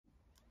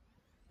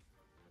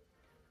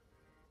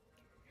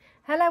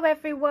Hello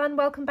everyone,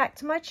 welcome back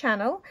to my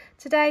channel.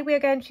 Today we are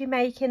going to be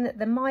making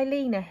the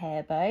Mylena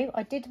hair bow.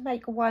 I did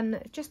make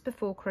one just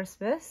before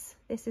Christmas.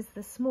 This is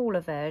the smaller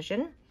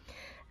version,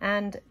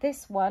 and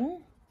this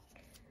one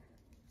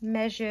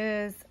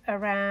measures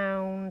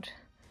around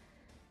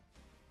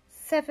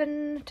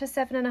 7 to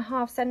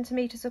 7.5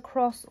 centimetres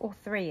across, or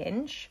 3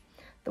 inch.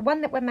 The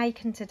one that we're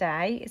making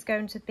today is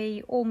going to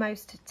be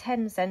almost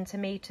 10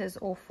 centimetres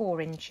or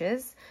 4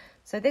 inches.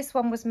 So this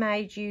one was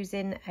made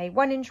using a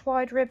 1 inch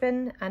wide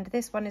ribbon, and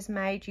this one is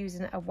made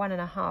using a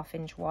 1.5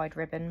 inch wide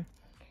ribbon.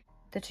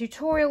 The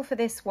tutorial for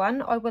this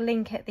one I will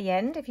link at the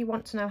end if you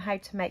want to know how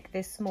to make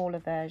this smaller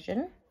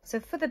version. So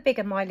for the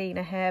bigger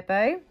Mylena hair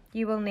bow,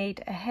 you will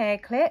need a hair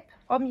clip.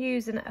 I'm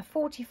using a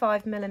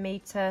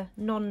 45mm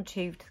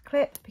non-toothed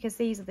clip because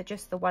these are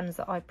just the ones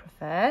that I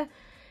prefer.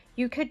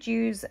 You could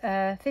use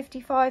a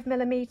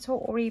 55mm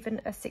or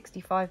even a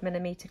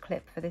 65mm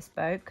clip for this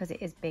bow because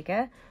it is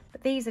bigger,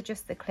 but these are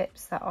just the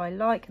clips that I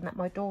like and that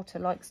my daughter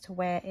likes to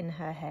wear in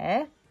her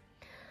hair.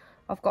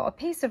 I've got a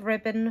piece of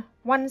ribbon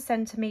 1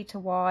 centimetre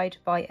wide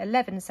by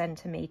 11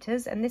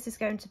 centimetres, and this is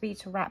going to be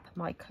to wrap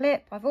my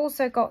clip. I've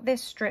also got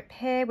this strip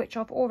here which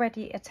I've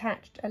already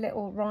attached a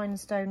little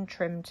rhinestone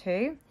trim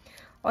to.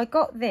 I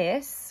got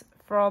this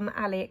from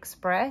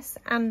AliExpress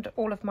and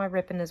all of my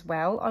ribbon as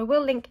well. I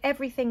will link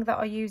everything that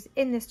I use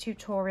in this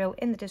tutorial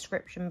in the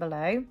description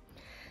below.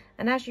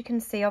 And as you can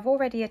see, I've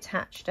already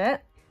attached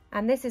it,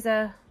 and this is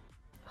a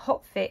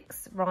Hot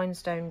Fix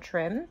rhinestone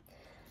trim.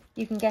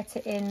 You can get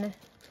it in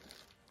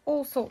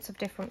all sorts of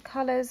different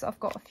colours. I've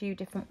got a few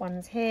different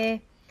ones here,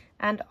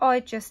 and I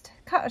just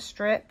cut a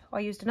strip.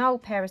 I used an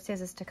old pair of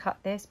scissors to cut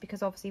this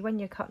because obviously when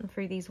you're cutting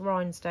through these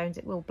rhinestones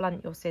it will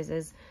blunt your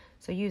scissors,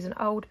 so use an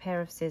old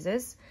pair of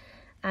scissors.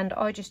 And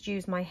I just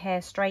use my hair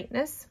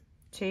straighteners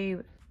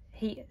to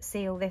heat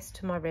seal this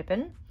to my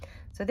ribbon.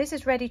 So this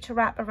is ready to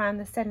wrap around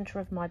the centre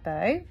of my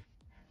bow.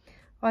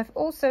 I've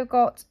also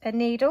got a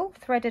needle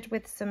threaded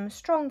with some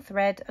strong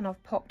thread, and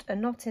I've popped a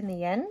knot in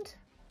the end.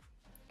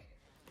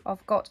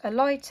 I've got a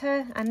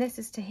lighter, and this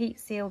is to heat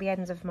seal the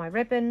ends of my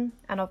ribbon,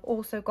 and I've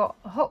also got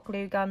a hot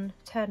glue gun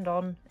turned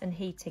on and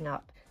heating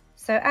up.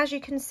 So as you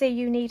can see,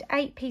 you need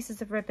 8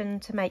 pieces of ribbon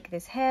to make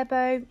this hair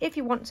bow. If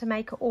you want to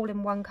make it all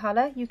in one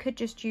colour, you could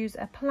just use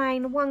a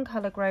plain 1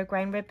 colour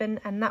grosgrain ribbon,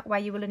 and that way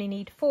you will only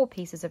need 4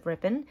 pieces of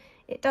ribbon.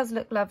 It does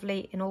look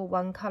lovely in all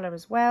one colour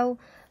as well,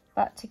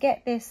 but to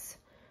get this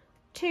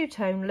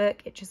two-tone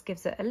look, it just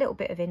gives it a little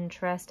bit of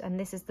interest, and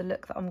this is the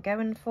look that I'm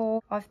going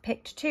for. I've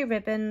picked 2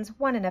 ribbons,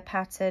 one in a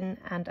pattern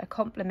and a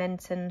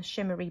complementing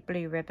shimmery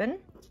blue ribbon,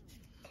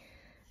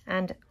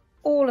 and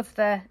all of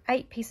the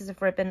 8 pieces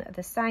of ribbon are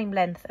the same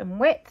length and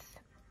width,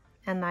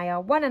 and they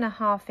are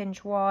 1.5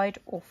 inch wide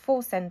or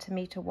 4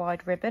 centimetre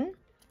wide ribbon,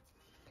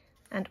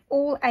 and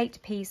all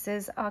 8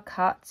 pieces are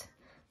cut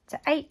to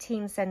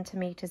 18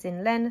 centimetres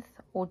in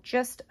length, or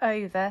just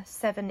over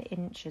 7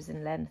 inches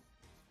in length.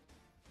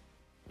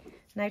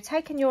 Now,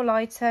 taking your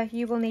lighter,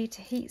 you will need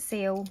to heat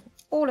seal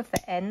all of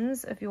the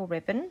ends of your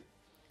ribbon,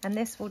 and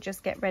this will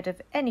just get rid of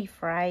any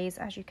frays.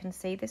 As you can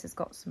see, this has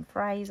got some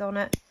frays on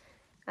it,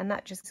 and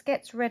that just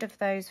gets rid of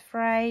those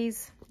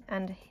frays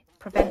and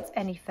prevents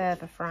any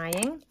further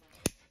fraying.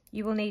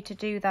 You will need to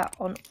do that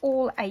on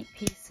all 8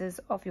 pieces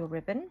of your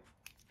ribbon.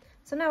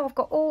 So now I've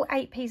got all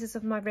 8 pieces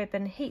of my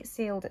ribbon heat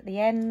sealed at the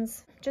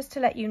ends. Just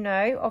to let you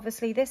know,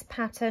 obviously this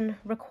pattern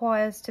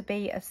requires to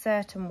be a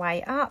certain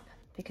way up,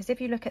 because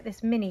if you look at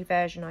this mini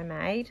version I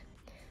made,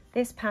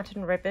 this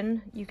pattern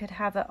ribbon, you could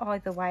have it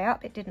either way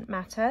up, it didn't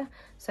matter.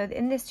 So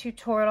in this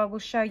tutorial I will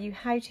show you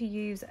how to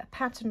use a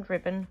patterned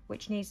ribbon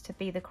which needs to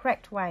be the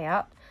correct way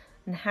up,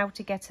 and how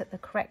to get it the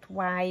correct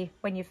way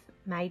when you've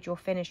made your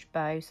finished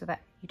bow so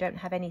that you don't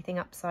have anything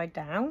upside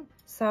down.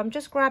 So I'm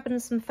just grabbing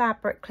some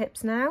fabric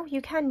clips now.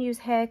 You can use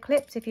hair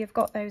clips if you've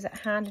got those at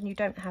hand and you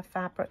don't have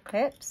fabric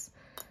clips.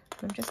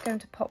 I'm just going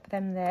to pop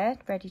them there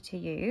ready to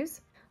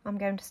use. I'm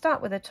going to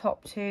start with the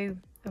top 2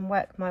 and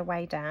work my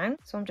way down.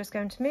 So I'm just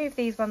going to move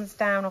these ones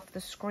down off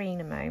the screen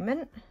a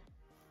moment,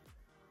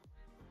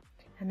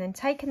 and then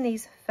taking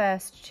these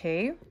first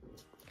 2,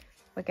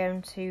 we're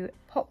going to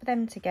pop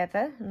them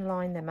together and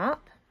line them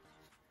up.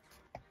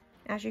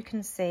 As you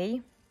can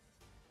see,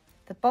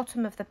 the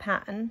bottom of the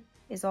pattern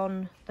is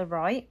on the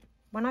right.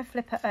 When I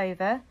flip it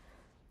over,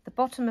 the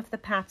bottom of the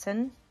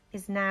pattern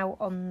is now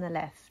on the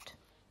left,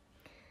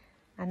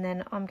 and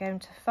then I'm going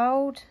to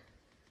fold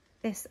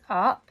this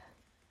up,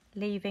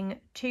 leaving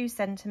 2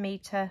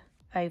 centimetre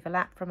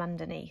overlap from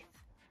underneath.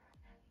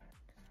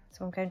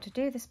 So I'm going to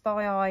do this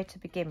by eye to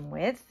begin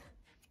with,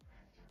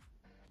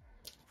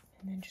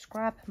 and then just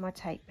grab my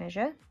tape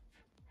measure,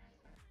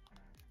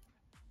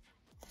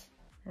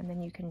 and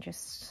then you can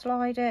just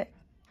slide it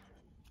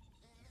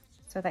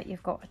so that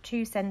you've got a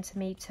 2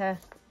 centimetre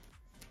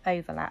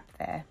overlap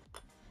there.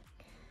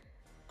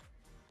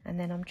 And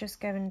then I'm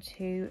just going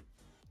to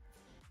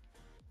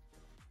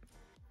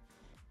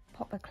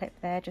pop a clip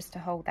there just to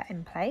hold that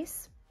in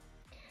place,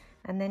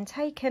 and then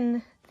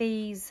taking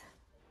these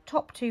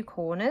top 2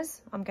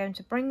 corners, I'm going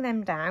to bring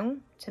them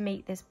down to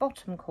meet this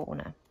bottom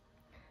corner.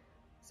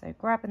 So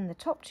grabbing the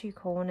top two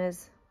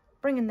corners,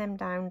 bringing them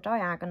down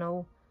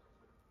diagonal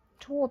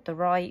toward the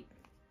right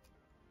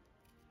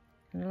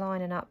and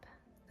lining up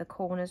the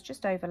corners,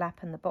 just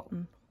overlapping the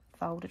bottom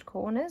folded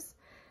corners,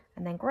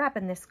 and then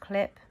grabbing this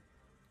clip,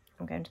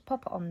 I'm going to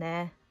pop it on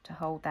there to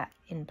hold that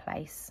in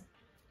place.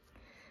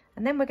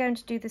 And then we're going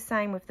to do the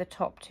same with the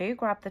top two.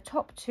 Grab the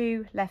top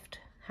two left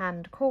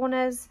hand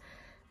corners,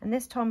 and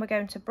this time we're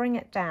going to bring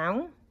it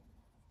down,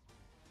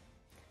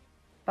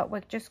 but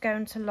we're just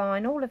going to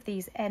line all of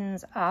these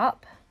ends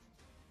up,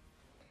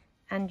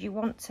 and you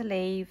want to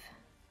leave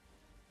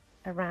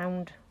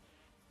around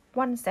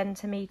 1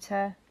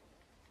 centimetre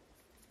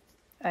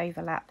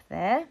overlap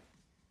there.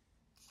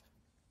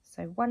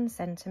 So 1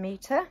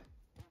 centimetre,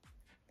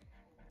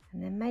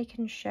 and then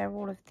making sure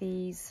all of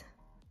these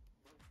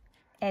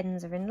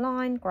ends are in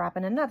line,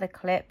 grabbing another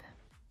clip,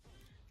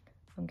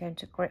 I'm going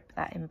to grip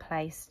that in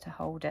place to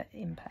hold it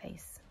in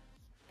place.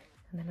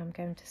 And then I'm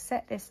going to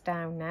set this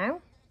down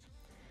now.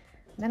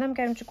 And then I'm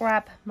going to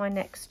grab my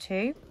next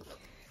two,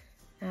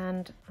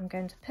 and I'm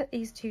going to put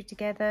these two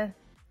together,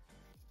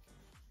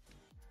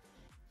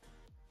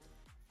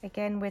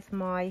 again with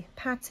my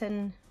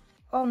pattern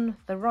on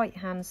the right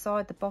hand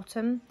side, the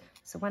bottom.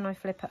 So when I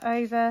flip it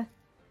over,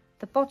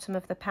 the bottom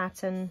of the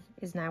pattern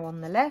is now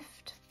on the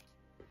left.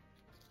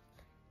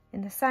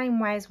 In the same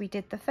way as we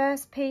did the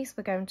first piece,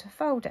 we're going to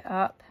fold it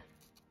up,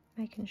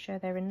 making sure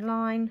they're in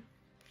line,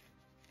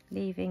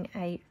 leaving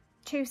a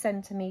 2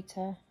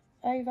 centimetre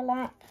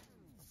overlap.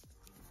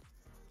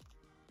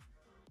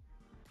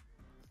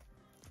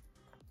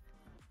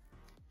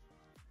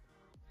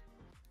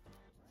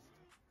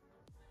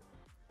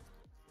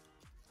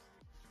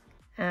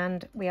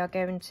 And we are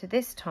going to,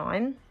 this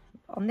time,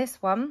 on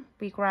this one,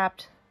 we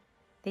grabbed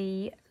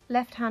the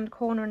left hand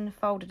corner and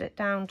folded it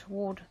down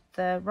toward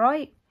the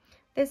right.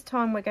 This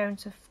time we're going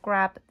to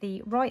grab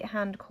the right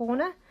hand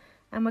corner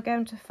and we're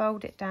going to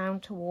fold it down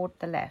toward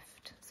the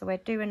left. So we're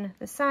doing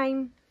the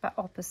same but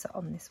opposite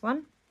on this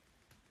one.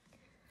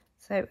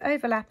 So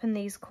overlapping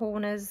these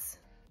corners,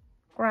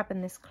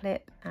 grabbing this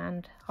clip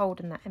and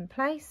holding that in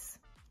place.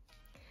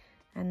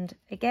 And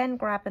again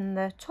grabbing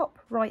the top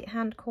right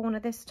hand corner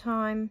this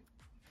time,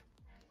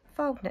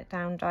 folding it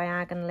down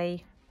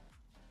diagonally,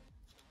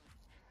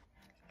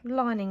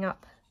 lining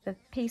up the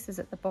pieces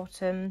at the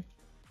bottom,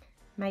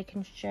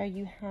 making sure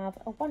you have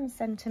a 1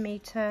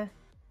 centimetre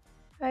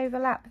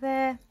overlap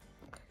there,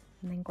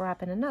 and then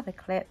grabbing another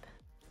clip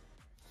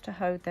to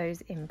hold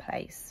those in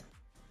place.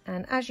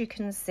 And as you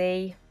can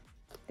see,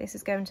 this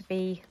is going to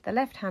be the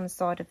left hand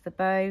side of the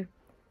bow,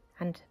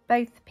 and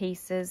both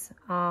pieces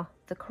are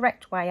the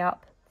correct way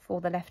up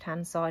for the left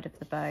hand side of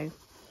the bow.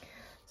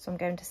 So I'm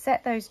going to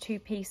set those two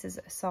pieces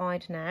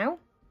aside now.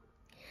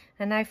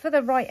 And now for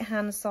the right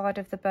hand side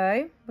of the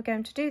bow, we're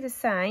going to do the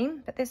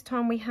same, but this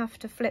time we have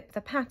to flip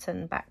the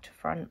pattern back to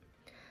front.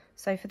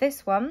 So for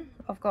this one,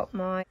 I've got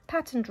my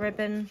patterned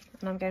ribbon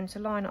and I'm going to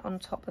line it on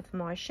top of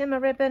my shimmer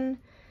ribbon.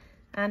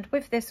 And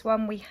with this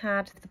one, we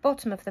had the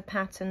bottom of the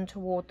pattern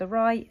toward the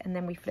right and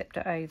then we flipped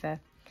it over.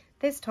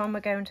 This time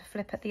we're going to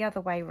flip it the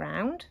other way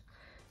round.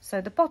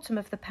 So the bottom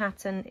of the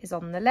pattern is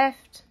on the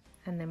left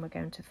and then we're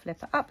going to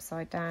flip it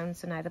upside down.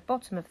 So now the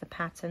bottom of the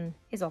pattern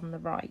is on the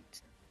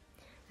right.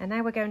 And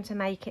now we're going to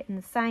make it in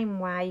the same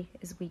way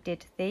as we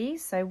did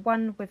these. So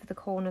one with the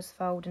corners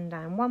folding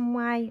down one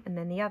way and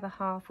then the other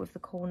half with the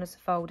corners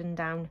folding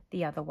down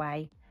the other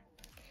way.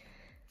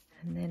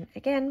 And then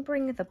again,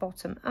 bring the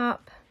bottom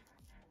up.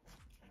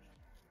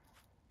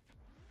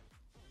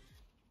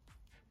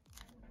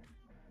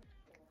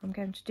 I'm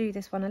going to do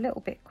this one a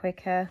little bit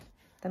quicker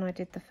than I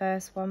did the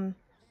first one,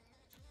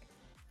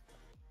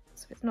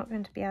 so it's not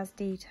going to be as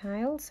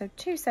detailed. So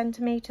 2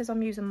 centimetres,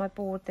 I'm using my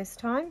board this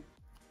time.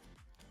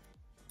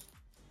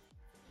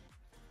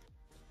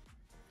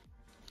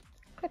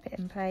 Clip it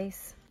in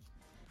place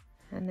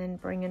and then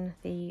bringing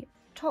the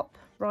top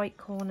right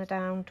corner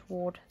down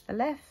toward the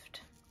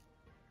left.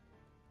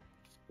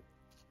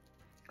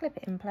 Clip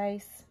it in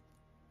place,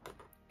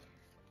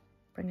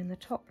 bringing the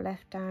top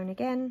left down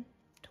again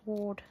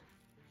toward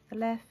the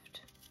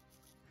left,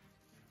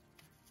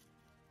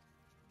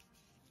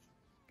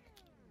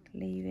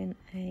 leaving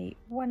a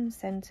 1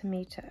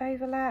 centimetre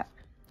overlap.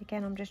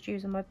 Again, I'm just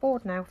using my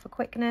board now for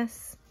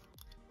quickness.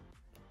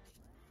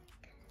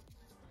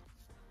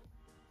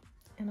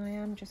 And I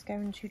am just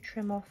going to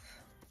trim off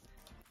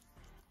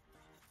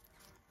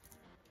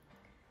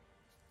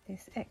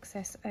this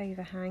excess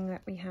overhang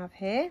that we have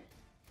here.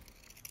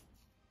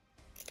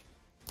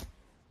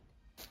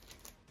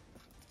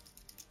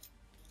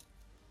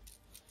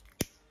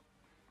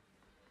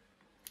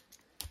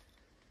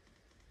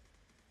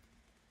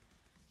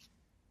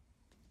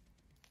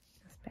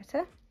 That's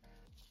better.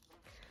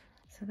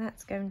 So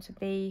that's going to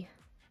be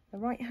the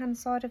right hand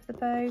side of the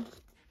bow.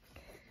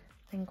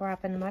 Then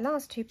grabbing my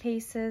last two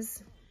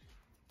pieces,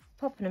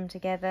 popping them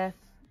together,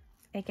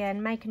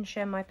 again making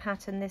sure my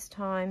pattern this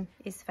time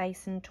is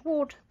facing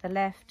toward the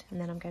left, and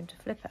then I'm going to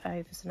flip it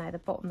over so now the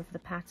bottom of the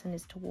pattern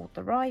is toward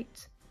the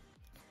right,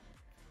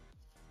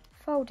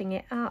 folding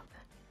it up,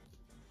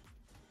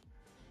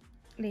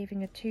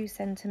 leaving a 2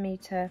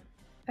 centimetre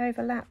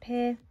overlap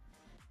here.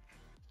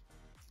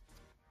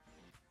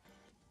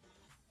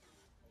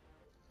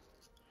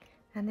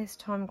 And this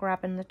time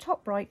grabbing the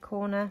top right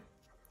corner,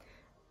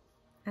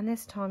 and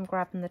this time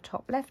grabbing the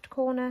top left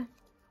corner,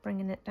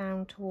 bringing it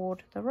down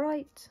toward the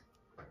right,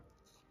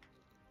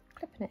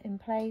 clipping it in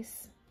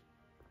place,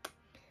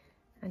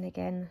 and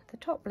again the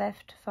top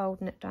left,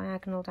 folding it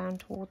diagonal down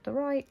toward the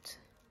right,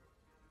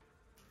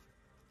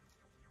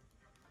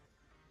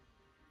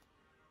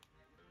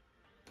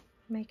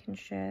 making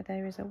sure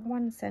there is a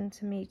 1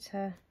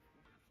 centimetre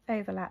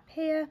overlap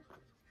here,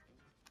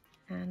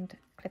 and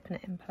clipping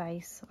it in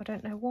place. I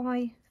don't know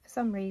why, for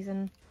some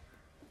reason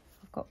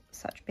I've got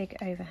such big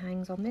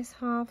overhangs on this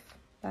half,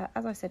 but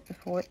as I said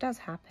before, it does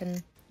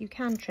happen. You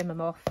can trim them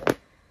off.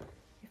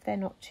 If they're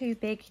not too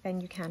big,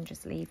 then you can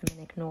just leave them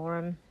and ignore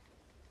them.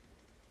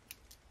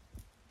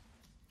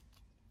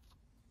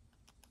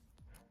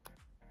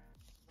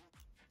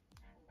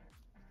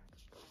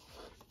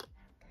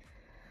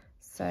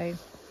 So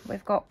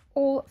we've got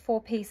all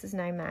 4 pieces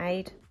now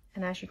made,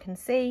 and as you can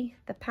see,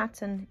 the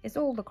pattern is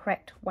all the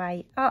correct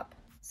way up.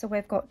 So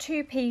we've got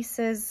 2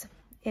 pieces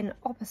in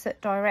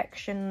opposite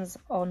directions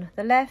on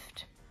the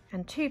left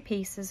and 2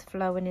 pieces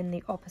flowing in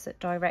the opposite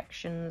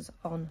directions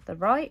on the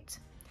right.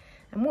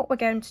 And what we're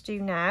going to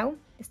do now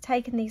is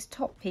taking these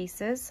top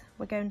pieces,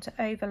 we're going to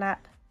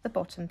overlap the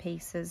bottom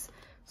pieces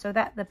so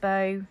that the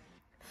bow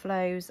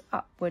flows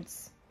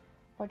upwards.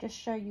 I'll just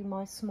show you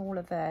my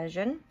smaller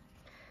version.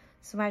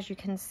 So as you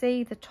can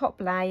see, the top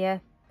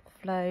layer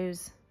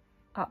flows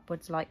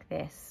upwards like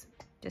this,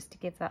 just to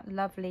give that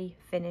lovely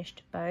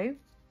finished bow.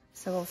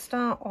 So I'll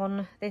start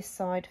on this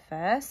side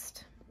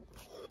first,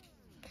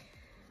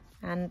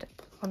 and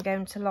I'm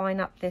going to line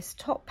up this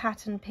top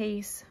pattern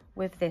piece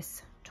with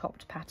this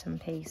topped pattern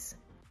piece.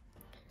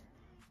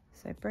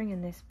 So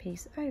bringing this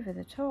piece over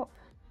the top,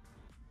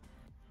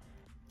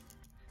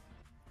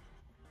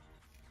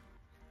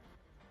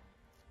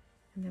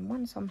 and then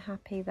once I'm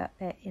happy that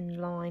they're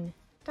in line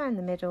down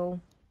the middle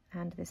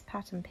and this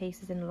pattern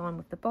piece is in line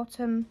with the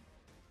bottom,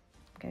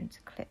 I'm going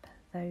to clip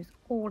those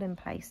all in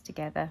place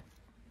together.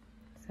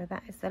 So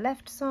that is the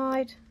left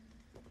side,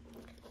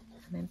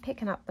 and then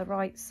picking up the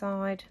right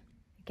side,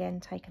 again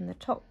taking the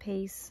top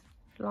piece,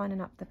 lining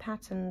up the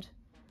patterned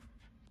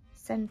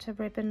centre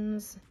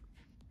ribbons,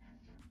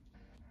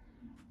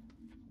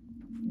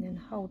 and then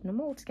holding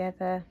them all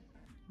together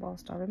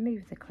whilst I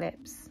remove the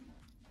clips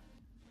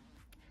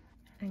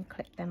and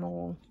clip them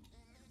all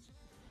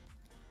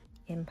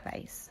in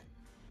place.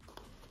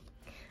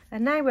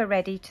 And now we're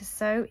ready to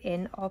sew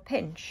in our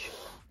pinch.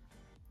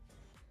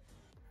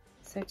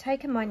 So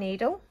taking my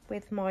needle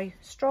with my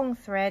strong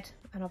thread,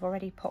 and I've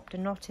already popped a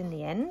knot in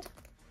the end,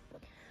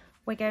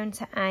 we're going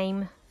to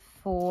aim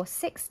for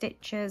 6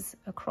 stitches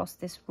across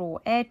this raw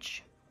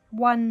edge,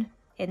 1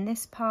 in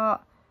this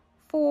part,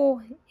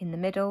 4 in the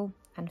middle,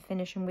 and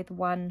finishing with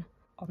 1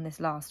 on this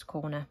last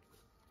corner.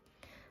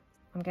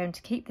 I'm going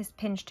to keep this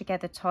pinched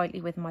together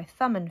tightly with my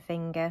thumb and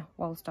finger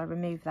whilst I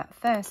remove that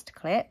first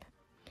clip,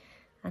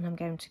 and I'm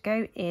going to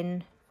go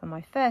in for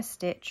my first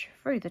stitch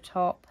through the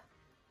top,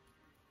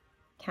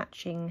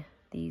 catching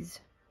these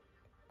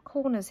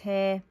corners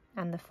here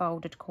and the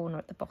folded corner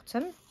at the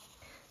bottom.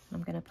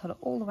 I'm going to pull it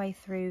all the way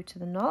through to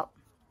the knot.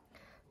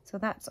 So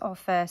that's our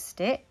first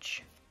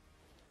stitch.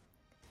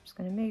 I'm just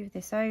going to move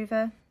this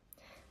over,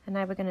 and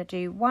now we're going to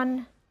do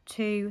 1,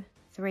 2,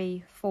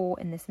 3, 4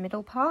 in this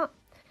middle part.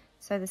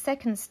 So the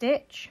second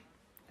stitch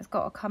has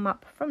got to come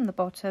up from the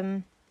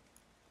bottom,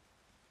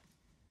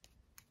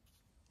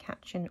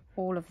 catching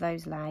all of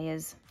those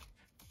layers.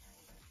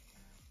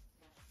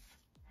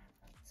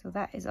 So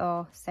that is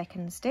our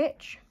second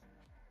stitch.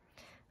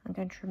 I'm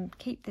going to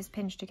keep this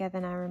pinched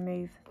together now,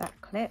 remove that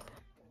clip.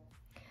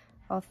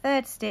 Our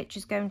third stitch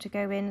is going to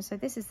go in, so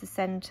this is the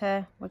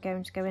centre, we're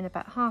going to go in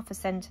about 1/2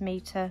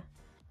 centimetre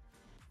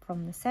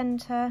from the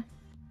centre.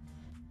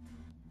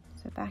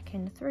 So back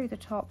in through the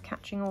top,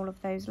 catching all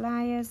of those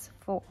layers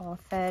for our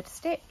third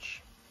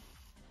stitch.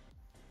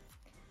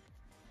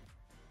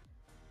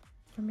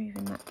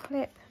 Removing that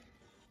clip.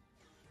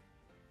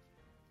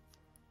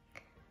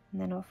 And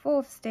then our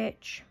fourth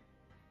stitch,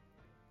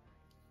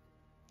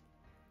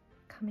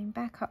 coming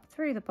back up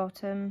through the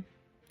bottom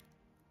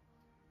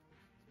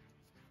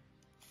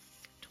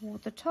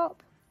toward the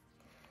top,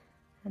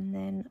 and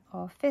then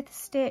our fifth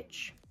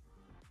stitch,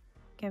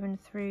 going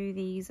through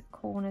these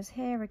corners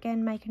here,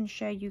 again making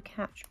sure you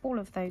catch all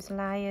of those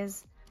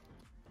layers.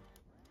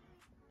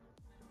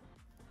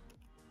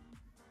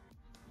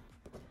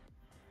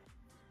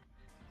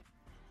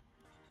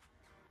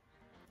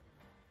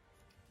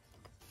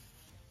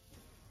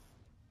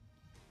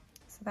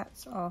 So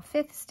that's our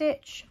fifth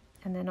stitch,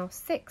 and then our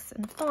sixth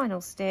and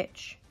final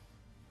stitch,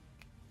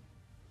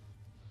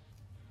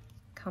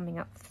 coming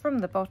up from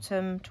the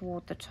bottom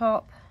toward the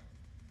top.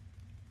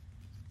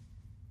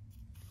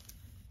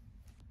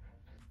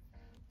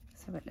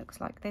 So it looks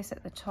like this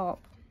at the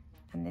top,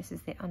 and this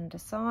is the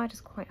underside.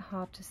 It's quite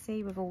hard to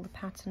see with all the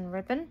pattern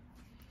ribbon.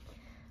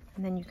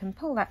 And then you can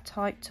pull that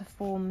tight to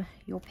form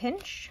your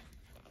pinch.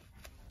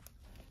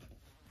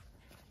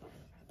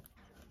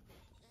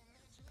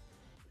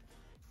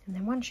 And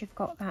then once you've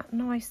got that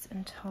nice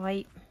and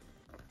tight,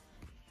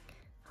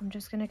 I'm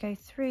just going to go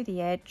through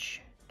the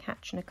edge,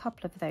 catching a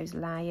couple of those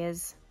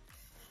layers.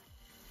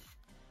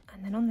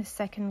 And then on this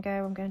second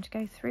go, I'm going to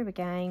go through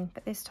again,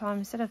 but this time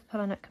instead of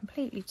pulling it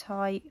completely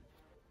tight,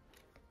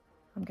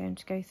 I'm going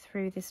to go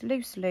through this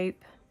loose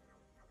loop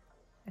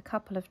a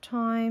couple of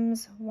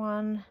times,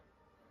 1,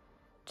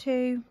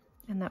 2,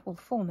 and that will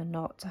form a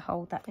knot to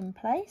hold that in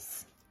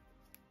place.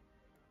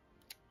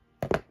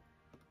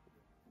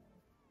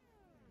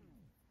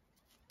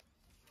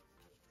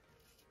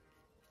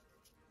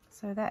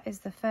 So that is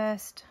the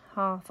first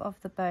half of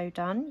the bow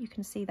done. You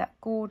can see that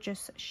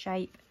gorgeous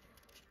shape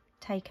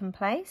taken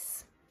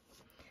place.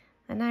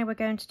 And now we're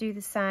going to do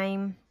the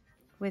same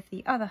with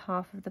the other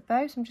half of the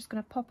bow. So I'm just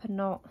going to pop a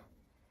knot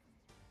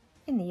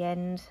in the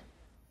end.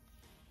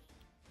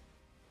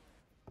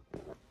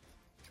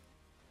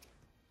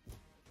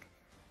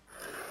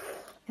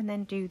 And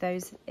then do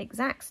those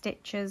exact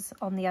stitches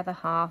on the other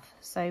half.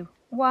 So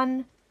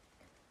 1,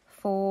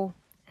 4,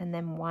 and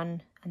then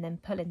 1, and then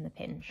pull in the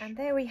pinch. And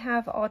there we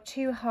have our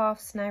 2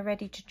 halves now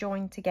ready to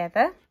join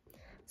together.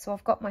 So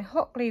I've got my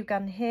hot glue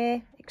gun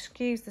here.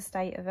 Excuse the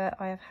state of it,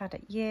 I have had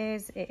it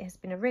years. It has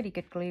been a really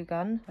good glue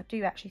gun. I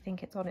do actually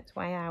think it's on its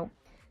way out,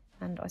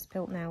 and I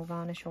spilt nail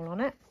varnish all on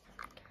it.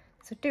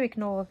 So do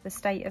ignore the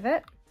state of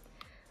it.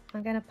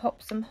 I'm going to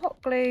pop some hot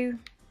glue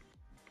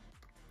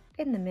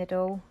in the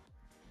middle,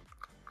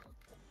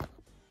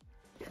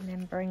 and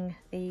then bring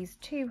these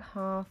 2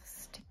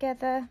 halves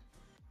together.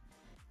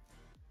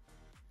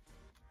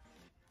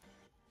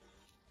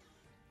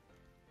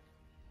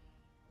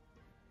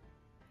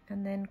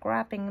 And then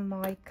grabbing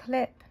my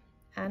clip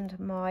and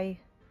my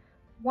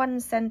 1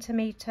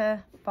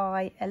 centimetre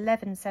by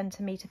 11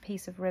 centimetre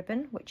piece of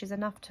ribbon, which is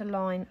enough to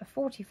line a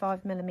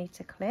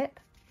 45mm clip.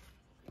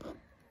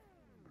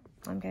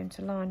 I'm going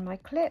to line my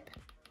clip.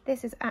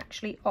 This is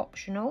actually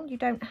optional. You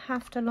don't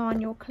have to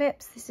line your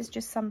clips. This is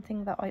just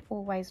something that I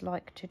always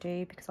like to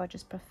do because I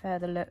just prefer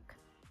the look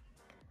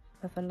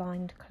of a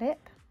lined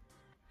clip.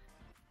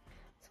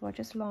 So I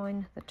just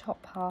line the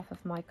top half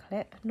of my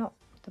clip, not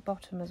the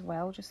bottom as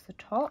well, just the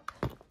top.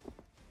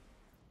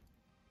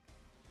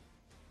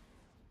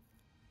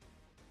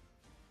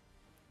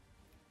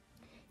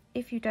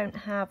 If you don't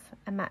have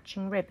a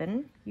matching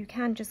ribbon, you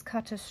can just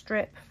cut a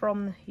strip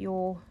from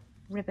your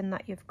ribbon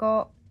that you've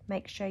got.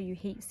 Make sure you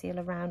heat seal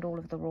around all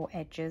of the raw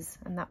edges,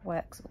 and that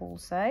works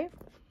also.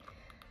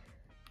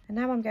 And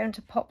now I'm going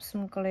to pop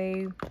some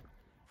glue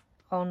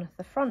on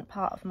the front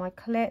part of my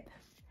clip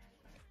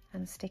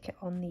and stick it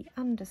on the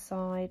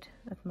underside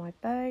of my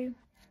bow.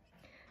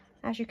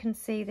 As you can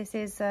see, this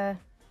is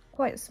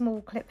quite a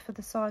small clip for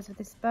the size of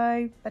this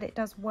bow, but it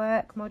does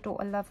work. My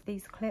daughter loves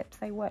these clips,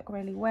 they work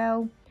really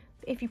well.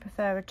 But if you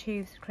prefer a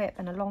toothed clip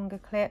and a longer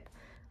clip,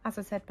 as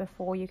I said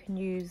before, you can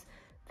use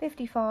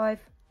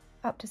 55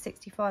 up to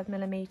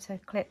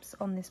 65mm clips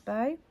on this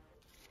bow.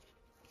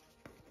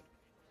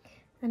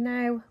 And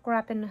now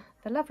grabbing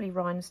the lovely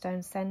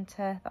rhinestone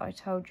centre that I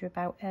told you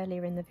about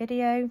earlier in the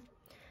video,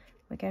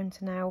 we're going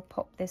to now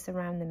pop this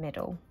around the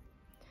middle.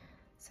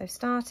 So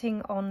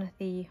starting on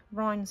the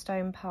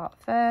rhinestone part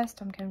first,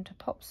 I'm going to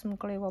pop some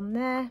glue on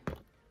there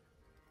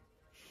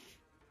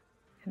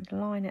and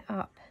line it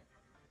up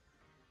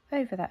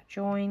over that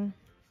join.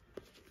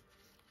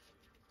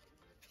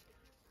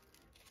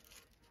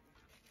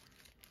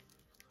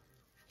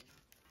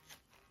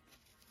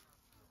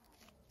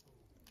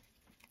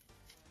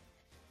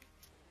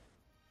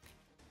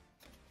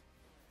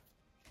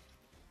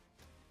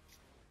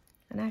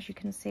 And as you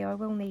can see, I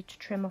will need to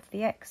trim off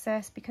the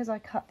excess. Because I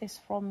cut this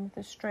from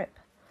the strip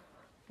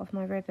of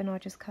my ribbon, I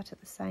just cut at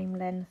the same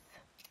length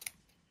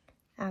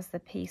as the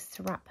piece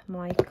to wrap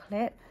my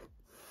clip.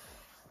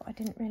 But I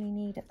didn't really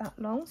need it that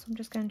long, so I'm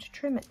just going to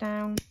trim it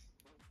down,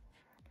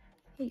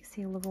 heat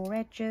seal the raw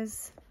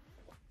edges,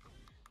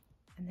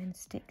 and then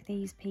stick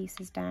these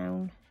pieces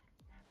down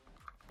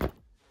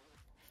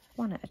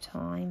one at a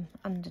time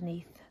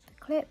underneath the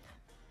clip.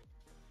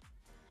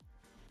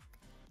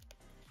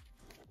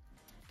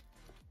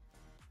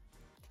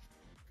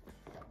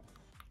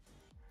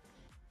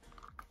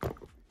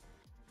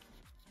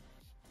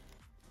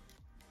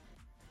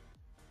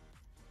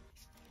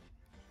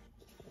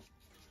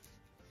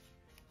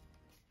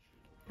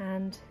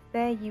 And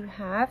there you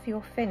have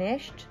your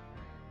finished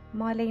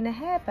Mylena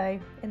hair bow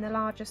in the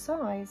larger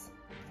size.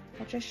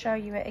 I'll just show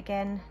you it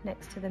again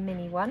next to the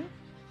mini one.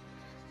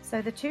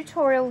 So the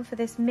tutorial for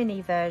this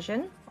mini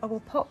version, I will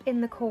pop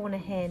in the corner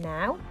here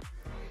now.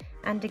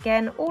 And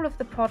again, all of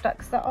the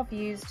products that I've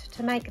used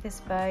to make this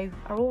bow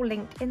are all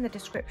linked in the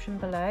description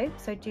below,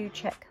 so do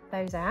check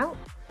those out.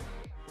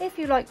 If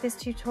you like this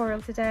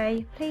tutorial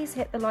today, please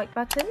hit the like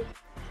button.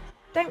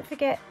 Don't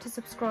forget to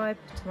subscribe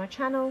to my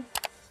channel.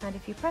 And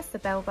if you press the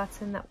bell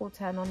button, that will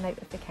turn on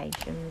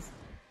notifications.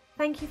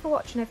 Thank you for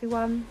watching,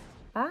 everyone.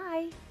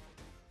 Bye.